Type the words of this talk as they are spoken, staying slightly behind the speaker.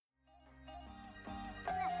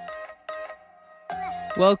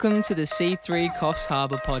Welcome to the C3 Coffs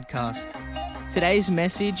Harbour podcast. Today's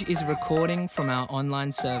message is a recording from our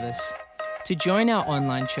online service. To join our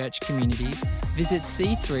online church community, visit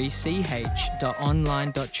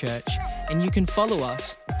c3ch.online.church and you can follow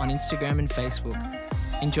us on Instagram and Facebook.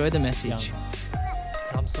 Enjoy the message.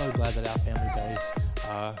 I'm so glad that our family days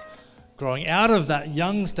are growing out of that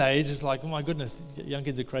young stage. It's like, oh my goodness, young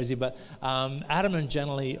kids are crazy. But Adam and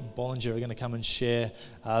Janalee Bollinger are going to come and share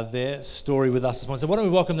their story with us this morning. So why don't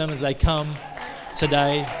we welcome them as they come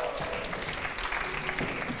today?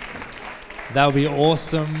 That would be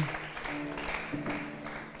awesome.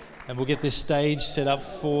 And we'll get this stage set up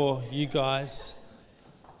for you guys.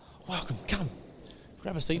 Welcome, come.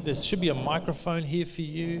 Grab a seat. There should be a microphone here for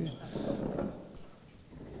you.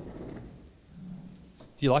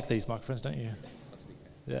 You like these microphones, don't you?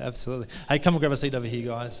 Yeah, absolutely. Hey, come and grab a seat over here,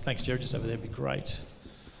 guys. Thanks, Jared. Just over there would be great.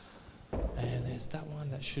 And there's that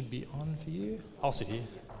one that should be on for you. I'll sit here.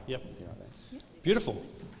 Yep. Beautiful.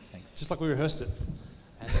 Thanks. Just like we rehearsed it.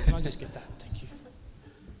 And can I just get that? Thank you.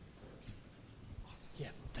 Yeah,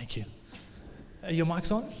 thank you. Are your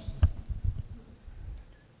mics on?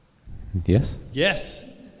 Yes. Yes.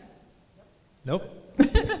 Nope.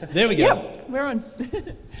 There we go. Yep, we're on.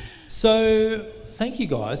 So, thank you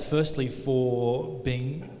guys, firstly, for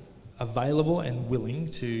being available and willing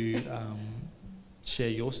to share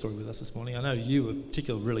your story with us this morning. I know you were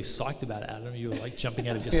particularly really psyched about it, Adam. You were like jumping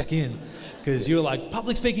out of your skin because you were like,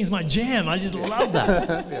 public speaking is my jam. I just love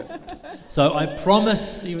that. Yeah. So I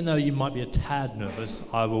promise, even though you might be a tad nervous,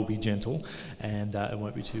 I will be gentle and it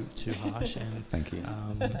won't be too harsh. And Thank you.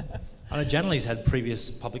 I know Janalee's had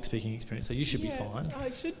previous public speaking experience, so you should be fine. Oh,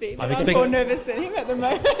 it should be. I'm But I'm more nervous than him at the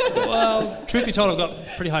moment. Well, truth be told, I've got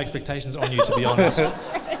pretty high expectations on you, to be honest.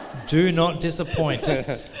 Do not disappoint.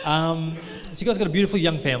 So you guys got a beautiful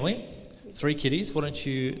young family, 3 kiddies. Why don't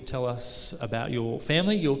you tell us about your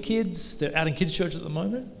family, your kids? They're out in kids' church at the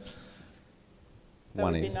moment. That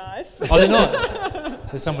One would is. be nice. Oh, they're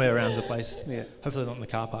not. They're somewhere around the place. Yeah. Hopefully not in the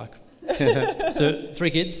car park. So 3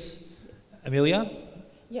 kids. Amelia,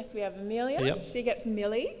 Yes, we have Amelia. Yep. She gets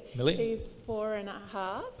Millie. Millie. She's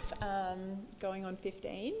 4.5, going on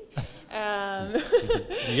 15.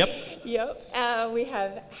 Yep. Yep. We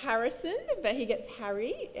have Harrison, but he gets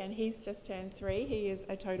Harry, and he's just turned 3. He is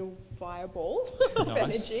a total fireball of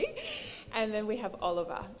Nice. energy. And then we have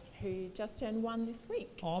Oliver, who just turned 1 this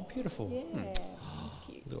week. Oh, beautiful. Yeah, that's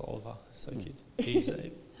cute. Little Oliver, so cute. He's a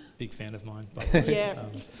big fan of mine, by the way. Yeah,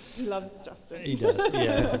 he loves Justin. He does,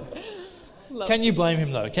 yeah. Loves Can you blame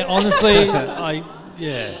him though? Honestly,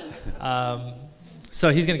 so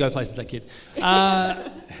he's going to go places, that kid.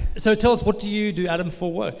 So tell us, what do you do, Adam,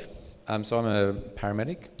 for work? So I'm a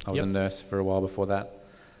paramedic. I was Yep. a nurse for a while before that,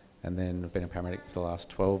 and then I've been a paramedic for the last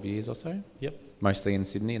 12 years or so. Yep. Mostly in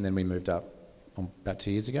Sydney, and then we moved up about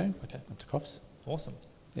 2 years ago. Okay. Up to Coffs. Awesome.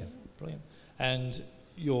 Yeah. Brilliant. And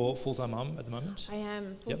you're full-time mum at the moment? I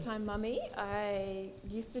am full-time mummy. I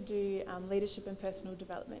used to do leadership and personal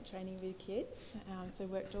development training with kids, so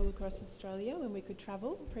worked all across Australia when we could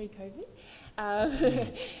travel pre-COVID. Those were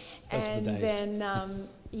And the days.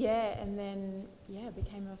 then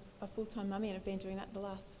became a full-time mummy, and I've been doing that the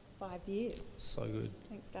last 5 years. So good.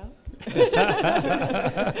 Thanks, Dal.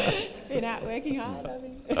 It's been out working hard, I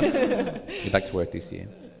mean. You're back to work this year.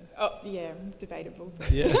 Oh, yeah, debatable.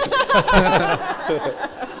 Yeah.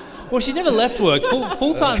 Well, she's never left work.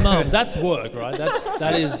 Full-time mums, that's work, right?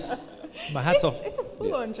 That is, my hat's off. It's a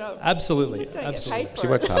full-on job. Absolutely. You just don't Absolutely. get paid for She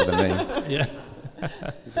it. works harder than me. Yeah.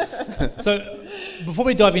 So, before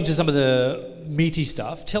we dive into some of the meaty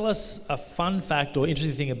stuff, tell us a fun fact or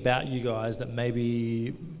interesting thing about you guys that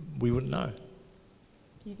maybe we wouldn't know.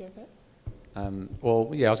 You go first. I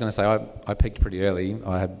was going to say I peaked pretty early.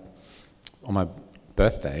 I had, on my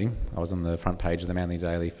birthday, I was on the front page of the Manly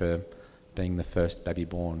Daily for being the first baby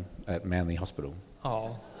born at Manly Hospital.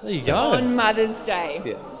 Oh, there you So go. on Mother's Day.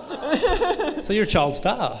 Yeah. So you're a child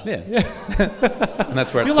star. Yeah. And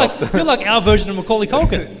that's where it You're stopped. like our version of Macaulay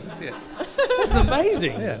Culkin. Yeah. That's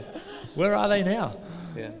amazing. Yeah. Where are they now?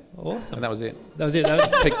 Yeah. Awesome. And that was it. That was it.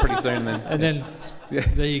 Peaked pretty soon then. And then Yeah.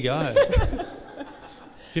 there you go.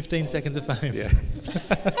 15 seconds of fame. Yeah.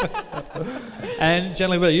 And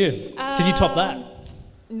Janalee, what are you? Can you top that?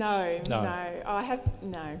 No. No. I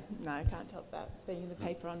can't top that, being in the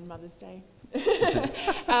paper on Mother's Day.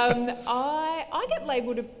 I get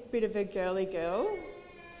labelled a bit of a girly girl.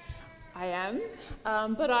 I am.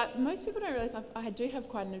 But most people don't realise I do have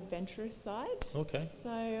quite an adventurous side. Okay.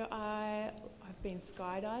 So I've been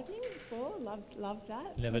skydiving before. Loved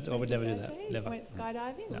that. I would never do that. Okay. Never. Went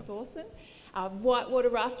skydiving. It No. was awesome. Whitewater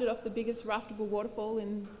rafted off the biggest raftable waterfall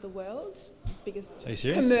in the world. Biggest Are you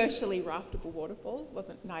serious? commercially raftable waterfall. It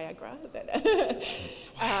wasn't Niagara, but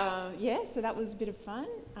so that was a bit of fun.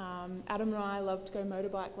 Adam and I love to go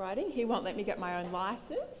motorbike riding. He won't let me get my own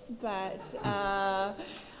licence, but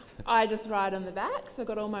I just ride on the back. So I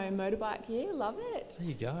got all my own motorbike gear. Love it. There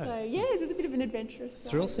you go. So yeah, there's a bit of an adventurous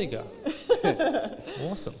side Thrill seeker.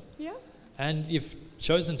 Awesome. Yeah, And you've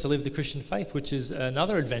chosen to live the Christian faith, which is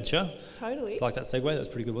another adventure. totally. Like that segue, that was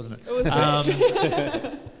pretty good, wasn't it? It was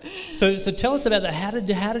good. So tell us about that. How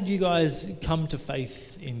did you guys come to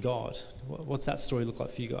faith in God? What's that story look like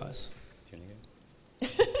for you guys?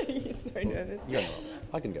 You're so nervous. Yeah,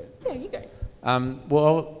 I can go. Yeah, you go.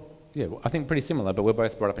 I think pretty similar, but we're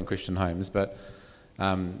both brought up in Christian homes. But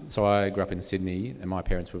so I grew up in Sydney, and my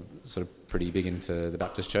parents were sort of pretty big into the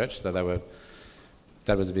Baptist church. So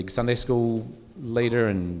Dad was a big Sunday school leader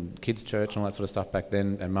and kids church and all that sort of stuff back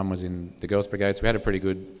then, and Mum was in the Girls' Brigade. So we had a pretty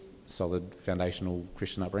good, solid, foundational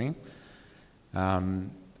Christian upbringing.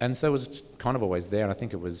 And so it was kind of always there, and I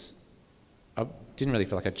think I didn't really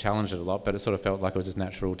feel like I challenged it a lot, but it sort of felt like it was just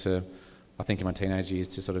natural to, I think in my teenage years,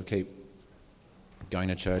 to sort of keep going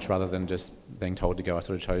to church rather than just being told to go. I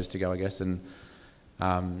sort of chose to go, I guess. And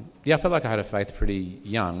I felt like I had a faith pretty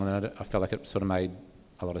young, and I felt like it sort of made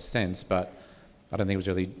a lot of sense, but I don't think it was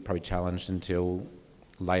really probably challenged until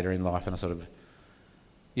later in life. And I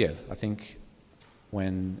think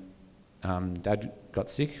when Dad got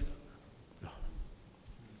sick,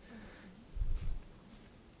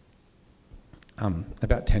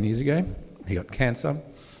 about 10 years ago, he got cancer,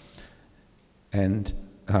 and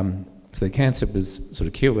so the cancer was sort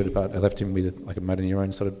of cured, but I left him with like a motor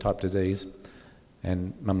neurone sort of type disease,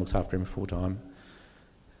 and Mum looks after him full time.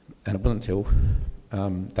 And it wasn't until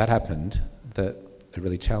that happened that it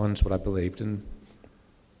really challenged what I believed. And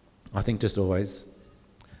I think just always,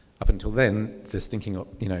 up until then, just thinking,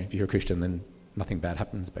 if you're a Christian, then nothing bad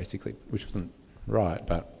happens, basically, which wasn't right.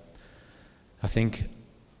 But I think,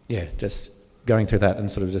 just going through that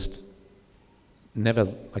and sort of just never,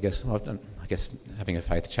 I guess having a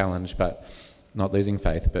faith challenge, but not losing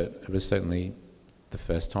faith. But it was certainly the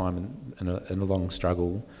first time in a long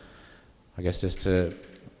struggle, I guess, just to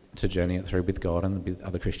journey it through with God and with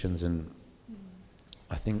other Christians. And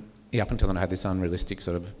I think, up until then, I had this unrealistic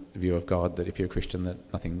sort of view of God, that if you're a Christian, that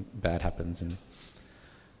nothing bad happens. And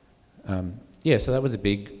so that was a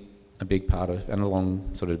big part of, and a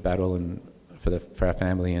long sort of battle and for our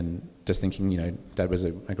family, and just thinking, Dad was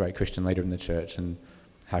a great Christian leader in the church, and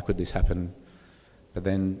how could this happen? But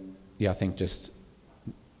then, I think just,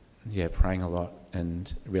 praying a lot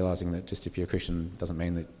and realising that just if you're a Christian doesn't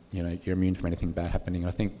mean that, you're immune from anything bad happening.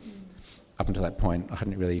 I think up until that point, I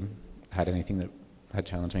hadn't really had anything that had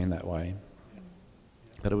challenged me in that way.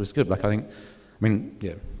 But it was good.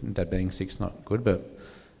 Dad being sick's not good, but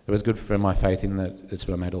it was good for my faith in that it's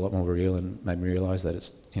what made it a lot more real and made me realise that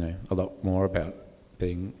it's, a lot more about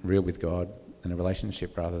being real with God and a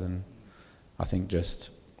relationship rather than, I think,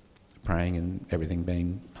 just praying and everything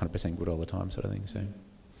being 100% good all the time sort of thing. So,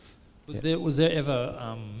 Was there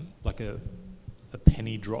ever like a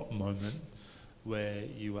penny drop moment where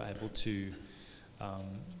you were able to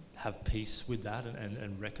have peace with that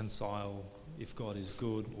and reconcile, if God is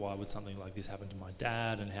good, why would something like this happen to my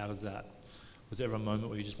dad, and how does that, was there ever a moment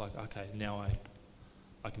where you're just like, okay, now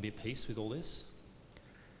I can be at peace with all this?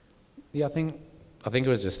 Yeah, I think it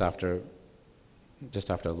was just after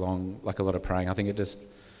a long, like a lot of praying. I think I just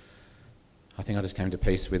came to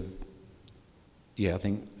peace with, I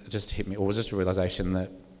think it just hit me, or it was just a realisation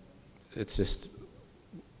that it's just,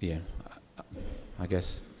 I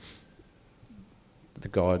guess the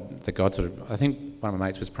God sort of, I think one of my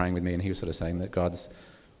mates was praying with me, and he was sort of saying that God's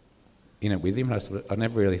in it with him. And I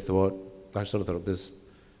never really thought, I just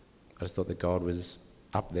thought that God was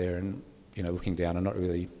up there and, looking down and not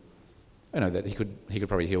really, that he could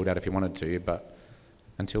probably heal Dad if he wanted to, but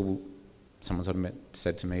until someone sort of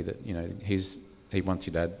said to me that, he wants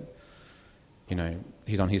your dad,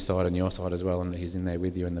 he's on his side and your side as well, and that he's in there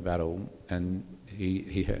with you in the battle, and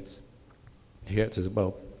he hurts. He hurts as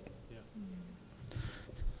well.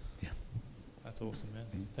 Yeah. That's awesome, man.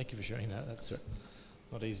 Thank you for sharing that. That's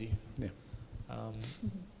not easy. Yeah.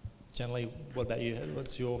 Janelle, what about you?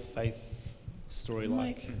 What's your faith story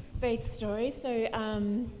like? My faith story. So,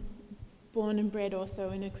 born and bred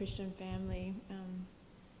also in a Christian family,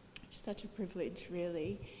 which is such a privilege,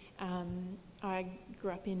 really. I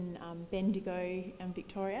grew up in Bendigo,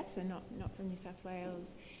 Victoria, so not from New South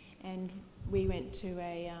Wales, and we went to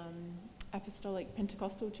a Apostolic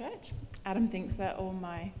Pentecostal Church. Adam thinks that all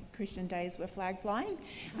my Christian days were flag flying.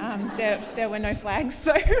 There were no flags,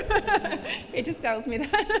 so he just tells me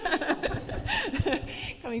that.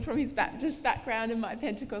 Coming from his Baptist background and my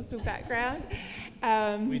Pentecostal background.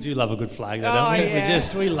 We do love a good flag, though, don't we?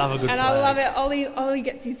 Yeah. We love a good flag. And I love it. Ollie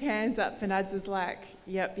gets his hands up, and Ads is like,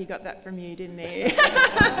 "Yep, he got that from you, didn't he?"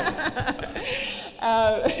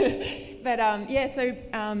 So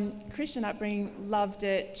Christian upbringing, loved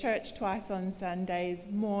it. Church twice on Sundays,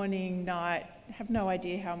 morning, night. Have no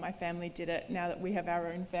idea how my family did it now that we have our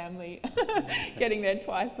own family, getting there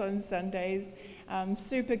twice on Sundays.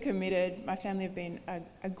 Super committed. My family have been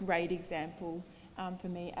a great example for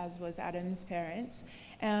me, as was Adam's parents.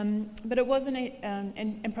 But it wasn't,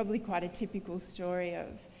 and probably quite a typical story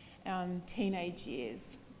of teenage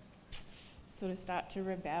years. Sort of start to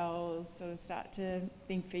rebel, sort of start to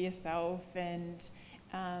think for yourself, and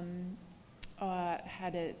I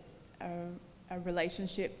had a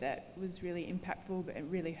relationship that was really impactful, but it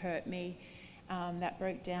really hurt me. That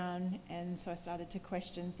broke down, and so I started to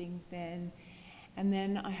question things then. And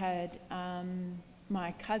then I had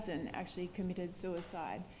my cousin actually committed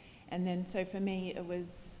suicide. And then so for me it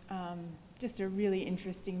was just a really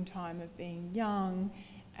interesting time of being young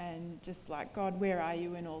and just like, God, where are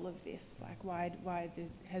you in all of this? Like, why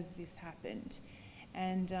has this happened?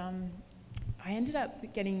 And I ended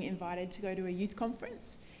up getting invited to go to a youth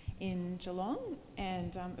conference in Geelong,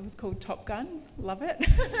 and it was called Top Gun. Love it.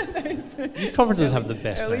 Youth conferences have the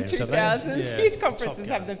best early names, 2000s. Yeah. Youth conferences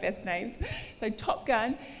have the best names. So Top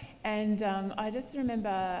Gun, and I just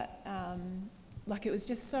remember, like, it was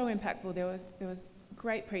just so impactful. There was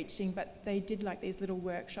great preaching, but they did like these little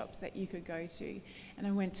workshops that you could go to, and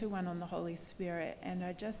I went to one on the Holy Spirit, and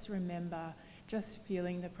I just remember just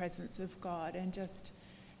feeling the presence of God, and just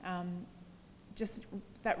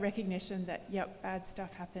that recognition that, yep, bad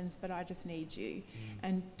stuff happens, but I just need you,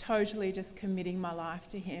 and totally just committing my life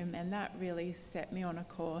to him. And that really set me on a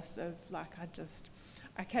course of like,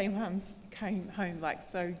 I came home like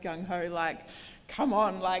so gung-ho, like, come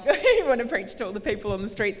on, like, you want to preach to all the people on the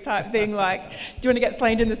streets type thing, like, do you want to get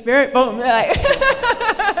slain in the spirit? Boom. Like,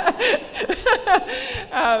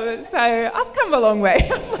 so I've come a long way.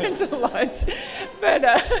 I've learned a lot.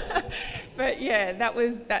 But yeah,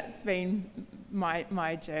 that's been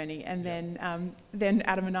my journey. And then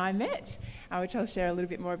Adam and I met, which I'll share a little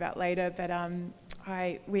bit more about later. But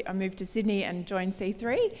I moved to Sydney and joined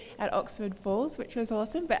C3 at Oxford Falls, which was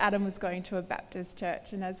awesome. But Adam was going to a Baptist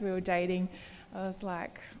church, and as we were dating, I was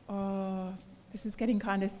like, oh, this is getting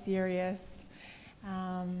kind of serious.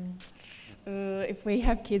 If we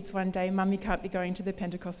have kids one day, Mummy can't be going to the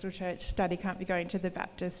Pentecostal church, Daddy can't be going to the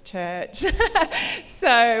Baptist church.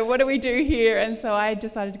 So what do we do here? And so I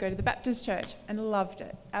decided to go to the Baptist church and loved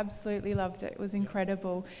it, absolutely loved it. It was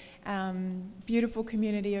incredible. Beautiful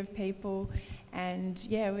community of people, and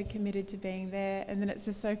yeah, we're committed to being there. And then it's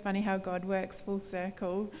just so funny how God works full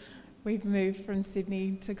circle. We've moved from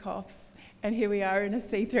Sydney to Coffs, and here we are in a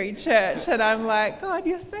C3 church, and I'm like, God,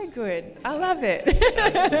 you're so good. I love it.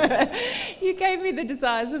 You gave me the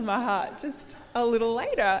desires of my heart just a little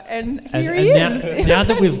later, and here he is. Now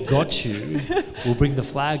that we've got you, we'll bring the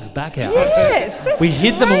flags back out. Yes, that's we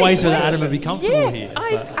hid them away so that right. Adam would be comfortable here.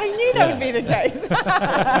 I knew that would be the case.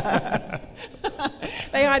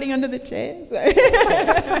 They're hiding under the chairs.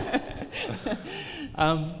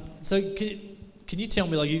 So can you tell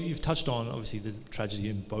me, like, you've touched on, obviously, there's tragedy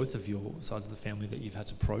in both of your sides of the family that you've had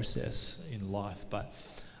to process in life, but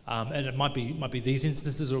and it might be these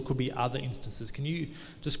instances, or it could be other instances. Can you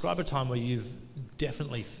describe a time where you've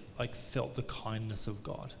definitely felt the kindness of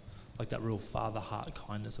God, like that real father heart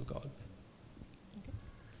kindness of God?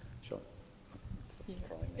 Sure. Yeah.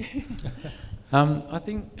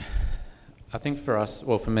 I think for us,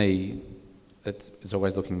 well, for me, it's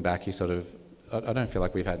always looking back. You sort of, I don't feel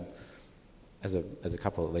like we've had, as a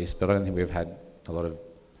couple at least, but I don't think we've had a lot of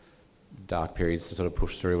dark periods to sort of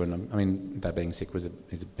push through. And I mean, Dad being sick has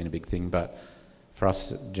been a big thing, but for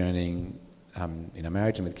us journeying in our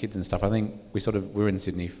marriage and with kids and stuff, I think we were in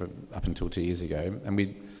Sydney for up until 2 years ago, and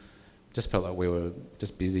we just felt like we were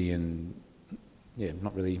just busy and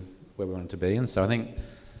not really where we wanted to be. And so I think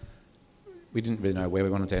we didn't really know where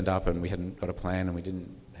we wanted to end up, and we hadn't got a plan, and we didn't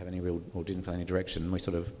have didn't feel any direction. We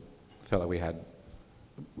sort of felt like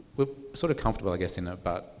we're sort of comfortable, I guess, in it,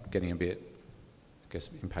 but getting a bit, I guess,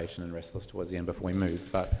 impatient and restless towards the end before we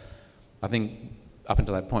moved. But I think up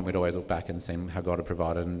until that point, we'd always look back and seen how God had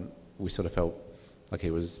provided, and we sort of felt like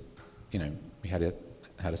he was, we had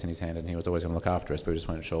us in his hand, and he was always going to look after us, but we just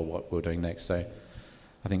weren't sure what we were doing next. So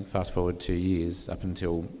I think fast forward 2 years up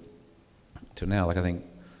until now, like, I think,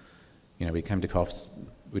 we came to Coffs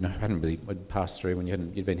hadn't really we'd passed through when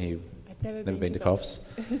you'd been here. I'd never been to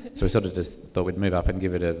Coffs. So we sort of just thought we'd move up and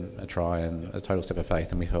give it a try, and a total step of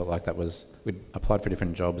faith, and we felt like we'd applied for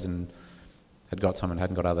different jobs and had got some and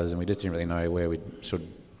hadn't got others, and we just didn't really know where we should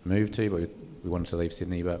move to, but we wanted to leave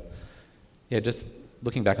Sydney. But yeah, just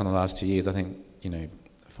looking back on the last 2 years, I think,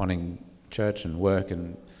 finding church and work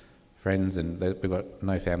and friends, and we've got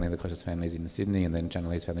no family, the closest family's in Sydney, and then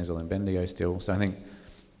Janelle's family's all in Bendigo still. So I think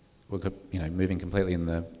we're moving completely in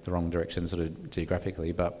the wrong direction sort of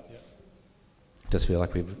geographically, but just feel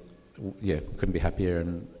like couldn't be happier,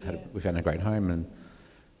 and we found a great home, and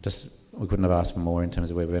just we couldn't have asked for more in terms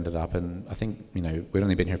of where we ended up. And I think we'd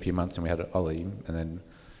only been here a few months, and we had Ollie, and then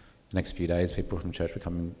the next few days people from church were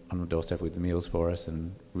coming on the doorstep with the meals for us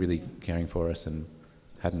and really caring for us, and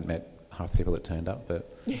hadn't met half the people that turned up,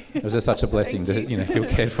 but it was just such a blessing to feel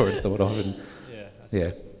cared for and thought of, and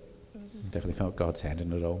definitely felt God's hand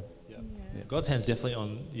in it all. Yeah. God's hand's definitely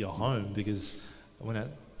on your home, because I went out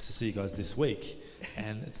to see you guys this week,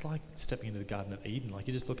 and it's like stepping into the Garden of Eden. Like,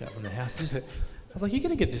 you just look out from the house, I was like, you're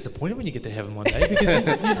going to get disappointed when you get to heaven one day,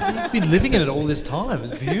 because you've been living in it all this time.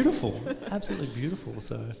 It's beautiful, absolutely beautiful.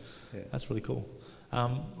 So that's really cool.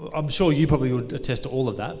 I'm sure you probably would attest to all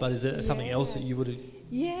of that, but is there something else that you would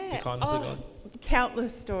the kindness of God?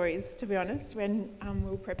 Countless stories, to be honest. When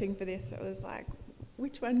we were prepping for this, it was like,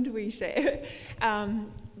 which one do we share?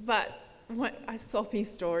 But a soppy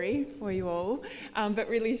story for you all, but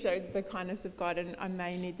really showed the kindness of God, and I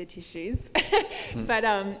may need the tissues. But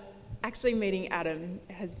actually meeting Adam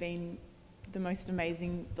has been the most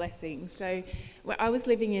amazing blessing. So I was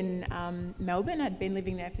living in Melbourne. I'd been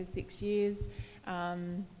living there for 6 years,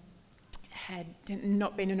 had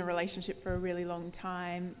not been in a relationship for a really long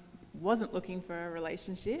time, wasn't looking for a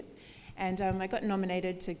relationship, and I got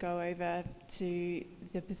nominated to go over to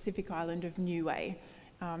the Pacific island of Niue.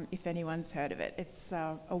 If anyone's heard of it. It's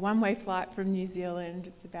a one-way flight from New Zealand.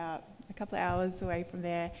 It's about a couple of hours away from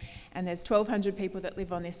there, and there's 1,200 people that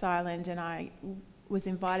live on this island, and I was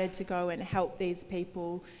invited to go and help these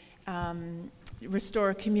people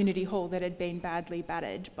restore a community hall that had been badly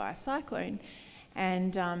battered by a cyclone.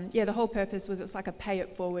 And the whole purpose was, it's like a pay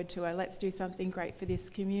it forward tour. Let's do something great for this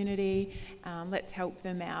community. Let's help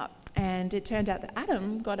them out. And it turned out that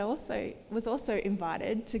Adam was also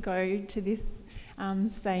invited to go to this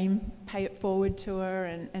same pay it forward tour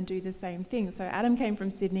and do the same thing. So Adam came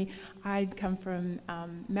from Sydney, I'd come from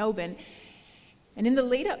Melbourne. And in the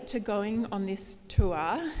lead up to going on this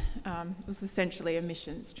tour, it was essentially a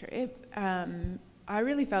missions trip, I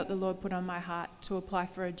really felt the Lord put on my heart to apply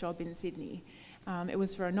for a job in Sydney. It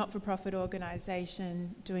was for a not-for-profit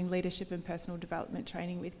organisation doing leadership and personal development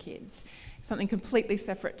training with kids, something completely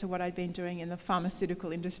separate to what I'd been doing in the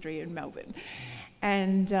pharmaceutical industry in Melbourne.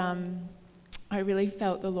 And I really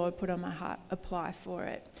felt the Lord put on my heart, apply for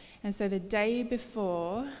it. And so the day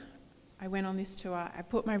before I went on this tour, I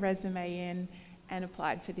put my resume in and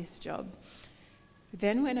applied for this job.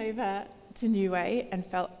 Then went over to Niue and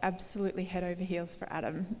felt absolutely head over heels for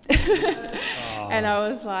Adam. And I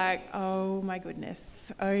was like, oh my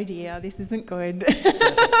goodness, oh dear, this isn't good.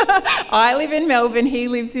 I live in Melbourne, he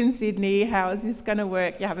lives in Sydney, how is this going to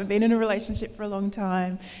work? You haven't been in a relationship for a long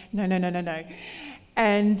time. No.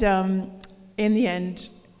 And in the end,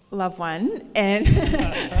 love won, and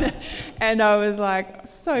and I was like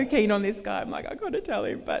so keen on this guy. I'm like, I got to tell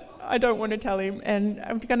him, but I don't want to tell him, and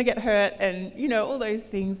I'm going to get hurt, and all those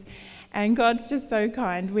things. And God's just so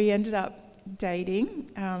kind. We ended up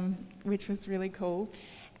dating, which was really cool.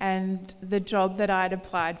 And the job that I'd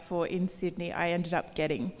applied for in Sydney, I ended up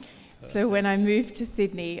getting. So when I moved to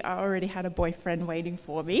Sydney, I already had a boyfriend waiting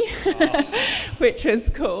for me, which was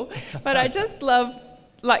cool. But I just love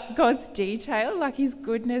God's detail, his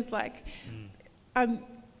goodness,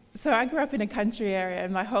 so I grew up in a country area,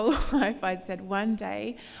 and my whole life I'd said, one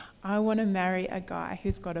day I want to marry a guy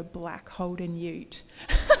who's got a black Holden Ute.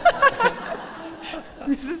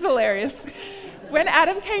 This is hilarious. When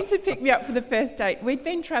Adam came to pick me up for the first date, we'd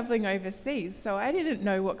been travelling overseas, so I didn't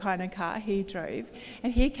know what kind of car he drove,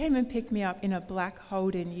 and he came and picked me up in a black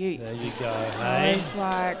Holden Ute. There you go, I was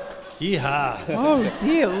like, yeehaw. Oh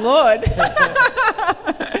dear Lord.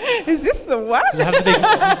 Is this the one? Did you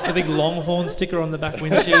have the big Longhorn sticker on the back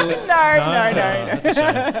windshield? No. That's a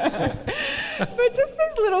shame. But just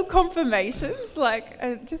these little confirmations,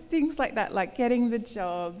 just things like that, like getting the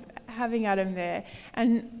job, having Adam there,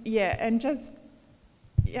 and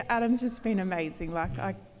Adam's just been amazing.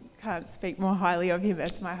 I can't speak more highly of him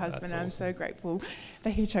as my husband. Awesome. I'm so grateful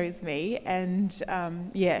that he chose me, and so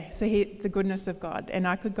the goodness of God, and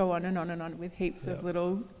I could go on and on and on with heaps of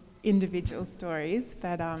little individual stories,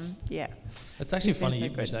 but yeah. It's actually It's been funny so you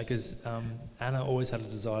good. mention that because Anna always had a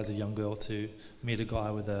desire as a young girl to meet a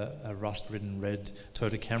guy with a rust-ridden red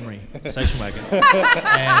Toyota Camry station wagon,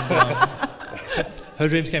 and her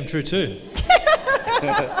dreams came true too.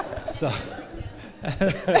 So,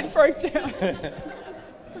 I broke down.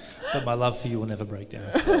 but my love for you will never break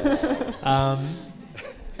down.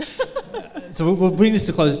 So we'll bring this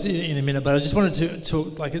to close in a minute, but I just wanted to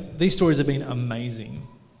talk, like, these stories have been amazing.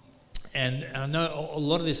 And I know a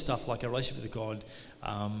lot of this stuff, like a relationship with God,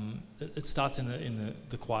 it starts in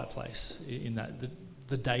the quiet place, in that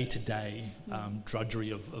the day-to-day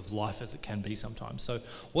drudgery of life as it can be sometimes. So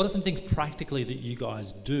what are some things practically that you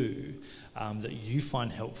guys do that you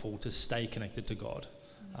find helpful to stay connected to God,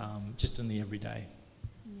 just in the everyday?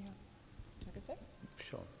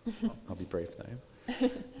 Sure. I'll be brief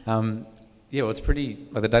though. Yeah, well, it's pretty,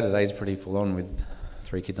 like the day-to-day is pretty full on with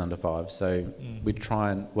 3 kids under 5. So we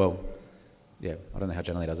try and, I don't know how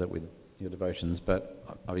Jenny does it with your devotions, but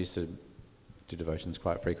I used to do devotions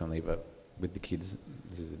quite frequently, but with the kids,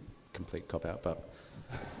 this is a complete cop-out, but,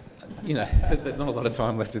 there's not a lot of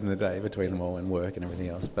time left in the day between them all and work and everything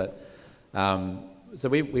else. But, so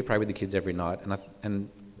we pray with the kids every night, and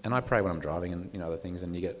I pray when I'm driving and, other things,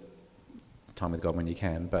 and you get time with God when you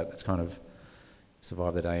can, but it's kind of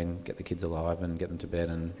survive the day and get the kids alive and get them to bed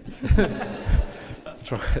and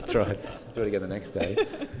try do it again the next day.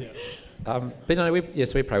 But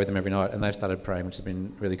we pray with them every night, and they've started praying, which has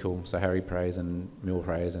been really cool. So Harry prays and Mill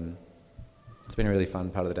prays, and it's been a really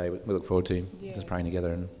fun part of the day. We look forward to just praying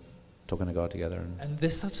together and talking to God together. And they're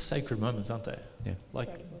such sacred moments, aren't they? Yeah. Like,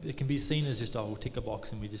 it can be seen as just, we'll tick a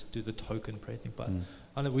box and we just do the token prayer thing. But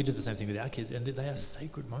I know we did the same thing with our kids, and they are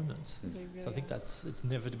sacred moments. Really So I think it's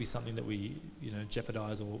never to be something that we,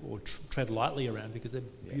 jeopardize or tread lightly around, because they're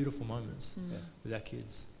beautiful moments with our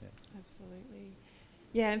kids. Yeah. Absolutely.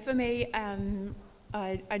 Yeah, and for me,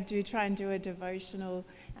 I do try and do a devotional.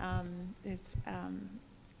 It's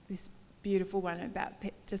this beautiful one about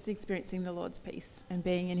just experiencing the Lord's peace and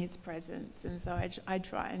being in His presence, and so I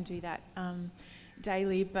try and do that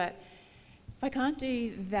daily. But if I can't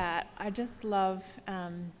do that, I just love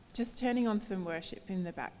just turning on some worship in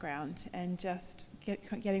the background and just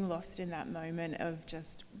getting lost in that moment of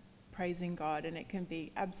just praising God. And it can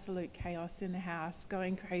be absolute chaos in the house,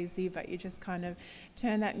 going crazy, but you just kind of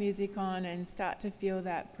turn that music on and start to feel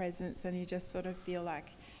that presence, and you just sort of feel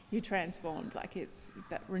like you're transformed, like it's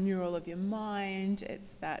that renewal of your mind,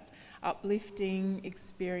 it's that uplifting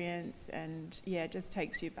experience, and it just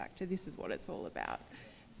takes you back to this is what it's all about.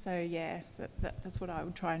 So that's what I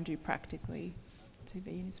would try and do practically, to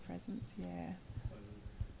be in His presence.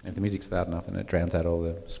 If the music's loud enough and it drowns out all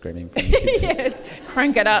the screaming from the kids. Yes,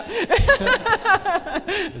 crank it up.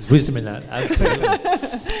 There's wisdom in that, absolutely.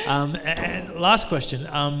 And last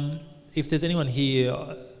question, if there's anyone here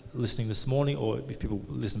listening this morning, or if people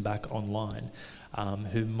listen back online,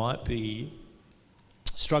 who might be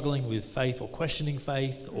struggling with faith or questioning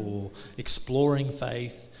faith or exploring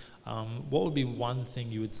faith, what would be one thing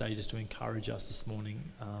you would say just to encourage us this morning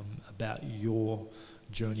about your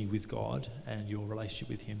journey with God and your relationship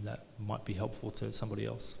with Him that might be helpful to somebody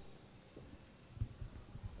else?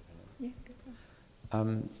 Yeah, good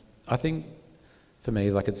one. I think for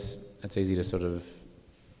me, like it's easy to sort of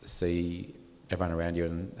see everyone around you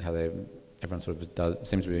and how everyone sort of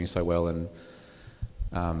seems to be doing so well, and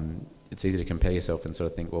it's easy to compare yourself and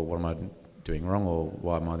sort of think, well, what am I doing wrong, or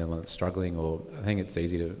why am I the one that's struggling? Or I think it's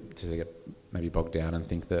easy to get maybe bogged down and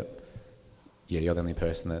think that you're the only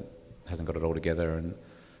person that hasn't got it all together. And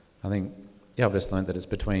I think I've just learned that it's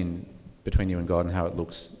between you and God, and how it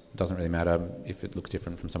looks doesn't really matter if it looks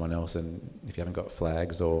different from someone else, and if you haven't got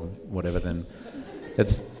flags or whatever, then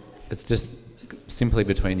it's just simply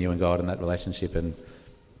between you and God and that relationship, and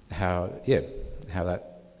how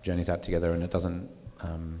that journey's out together, and it doesn't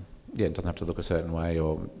have to look a certain way,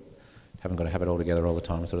 or haven't got to have it all together all the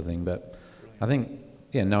time, sort of thing. But I think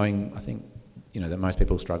that most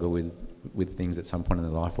people struggle with things at some point in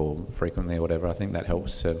their life, or frequently, or whatever. I think that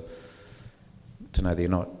helps to know that you're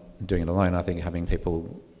not doing it alone. I think having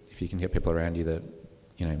people, if you can get people around you that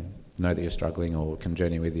know that you're struggling or can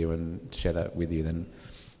journey with you and share that with you, then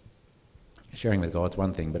sharing with God's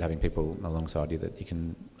one thing, but having people alongside you that you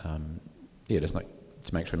can, just like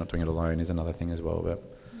to make sure you're not doing it alone is another thing as well. But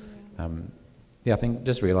I think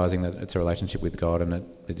just realising that it's a relationship with God, and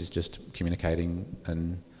it is just communicating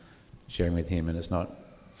and sharing with Him, and it's not,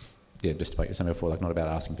 just like you said before, like not about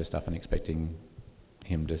asking for stuff and expecting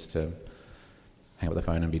Him just to hang up the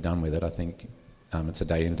phone and be done with it. I think it's a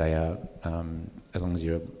day in, day out, as long as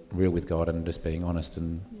you're real with God and just being honest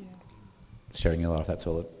and sharing your life, that's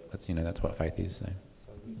all. That's what faith is. So.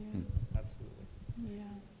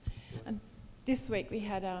 this week we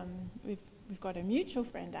had we've got a mutual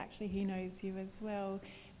friend actually who knows you as well,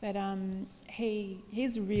 but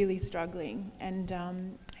he's really struggling, and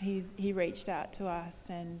he reached out to us,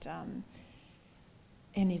 and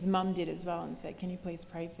his mum did as well, and said, "Can you please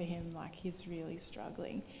pray for him? Like, he's really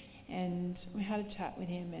struggling." And we had a chat with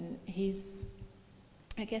him, and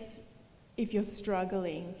I guess if you're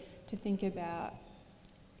struggling, to think about,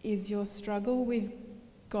 is your struggle with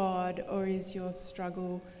God or is your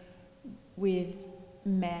struggle with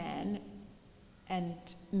man and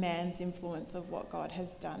man's influence of what God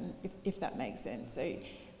has done, if that makes sense. So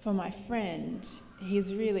for my friend,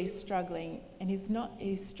 he's really struggling, and his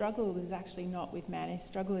struggle is actually not with man. His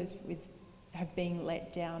struggle is with being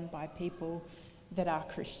let down by people that are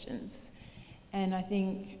Christians. And I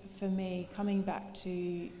think for me, coming back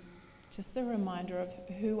to just the reminder of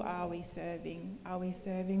who are we serving? Are we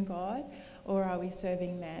serving God or are we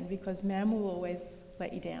serving man? Because man will always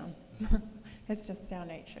let you down. It's just our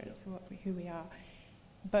nature, it's who we are.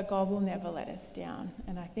 But God will never let us down.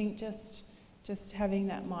 And I think just having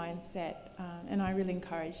that mindset, and I really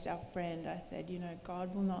encouraged our friend, I said,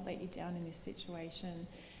 God will not let you down in this situation.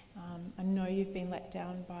 I know you've been let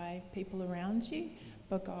down by people around you,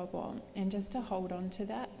 but God won't. And just to hold on to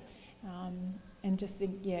that, and just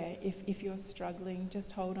think, if you're struggling,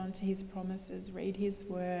 just hold on to his promises, read his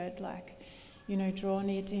word, draw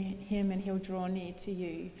near to him and he'll draw near to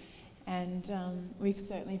you. And we've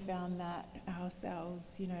certainly found that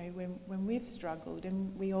ourselves, when we've struggled,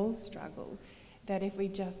 and we all struggle, that if we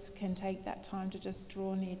just can take that time to just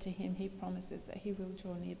draw near to him, he promises that he will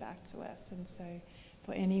draw near back to us. And so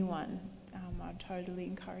for anyone, I'd totally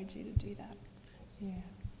encourage you to do that. Yeah.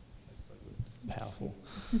 That's so good. Powerful.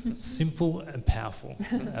 Simple and powerful.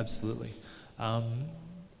 Absolutely.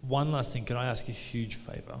 One last thing, can I ask a huge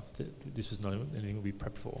favour? This was not anything we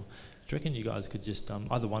prepped for. Do you reckon you guys could just,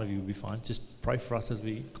 either one of you would be fine, just pray for us as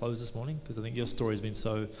we close this morning? Because I think your story has been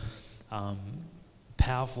so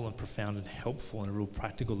powerful and profound and helpful on a real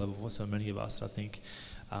practical level for so many of us that I think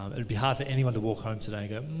it would be hard for anyone to walk home today and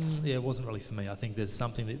go, it wasn't really for me. I think there's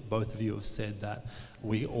something that both of you have said that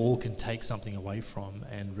we all can take something away from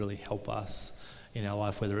and really help us in our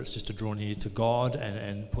life, whether it's just to draw near to God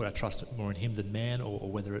and put our trust more in him than man,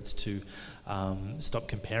 or whether it's to stop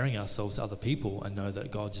comparing ourselves to other people and know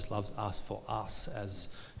that God just loves us for us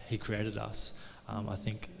as he created us. I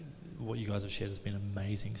think what you guys have shared has been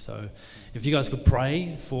amazing. So if you guys could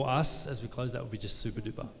pray for us as we close, that would be just super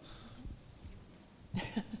duper.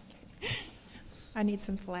 I need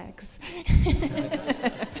some flags.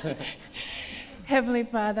 Heavenly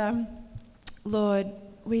Father, Lord,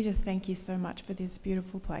 we just thank you so much for this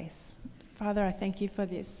beautiful place. Father, I thank you for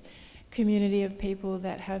this community of people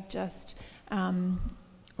that have just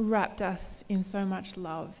wrapped us in so much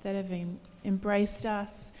love, that have embraced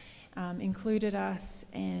us, included us,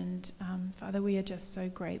 and Father, we are just so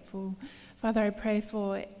grateful. Father, I pray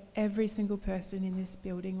for every single person in this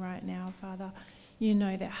building right now, Father. You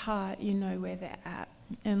know their heart, you know where they're at.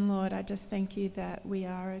 And Lord, I just thank you that we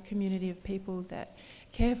are a community of people that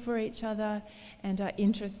care for each other and are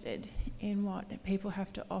interested in what people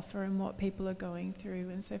have to offer and what people are going through.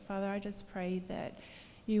 And so, Father, I just pray that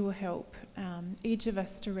you will help each of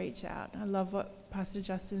us to reach out. I love what Pastor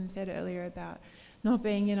Justin said earlier about not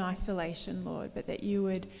being in isolation, Lord, but that you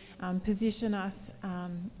would position us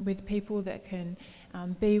with people that can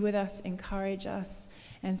be with us, encourage us,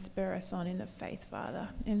 and spur us on in the faith, Father.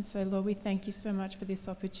 And so, Lord, we thank you so much for this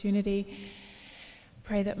opportunity.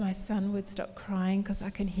 Pray that my son would stop crying because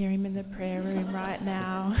I can hear him in the prayer room right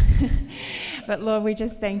now. But Lord, we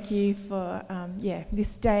just thank you for,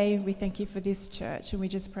 this day. We thank you for this church, and we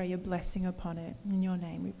just pray your blessing upon it. In your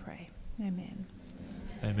name we pray. Amen.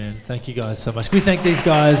 Amen. Thank you guys so much. We thank these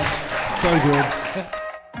guys. So good.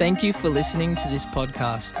 Thank you for listening to this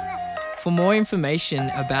podcast. For more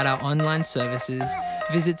information about our online services,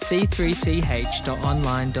 visit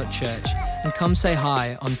c3ch.online.church and come say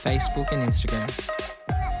hi on Facebook and Instagram.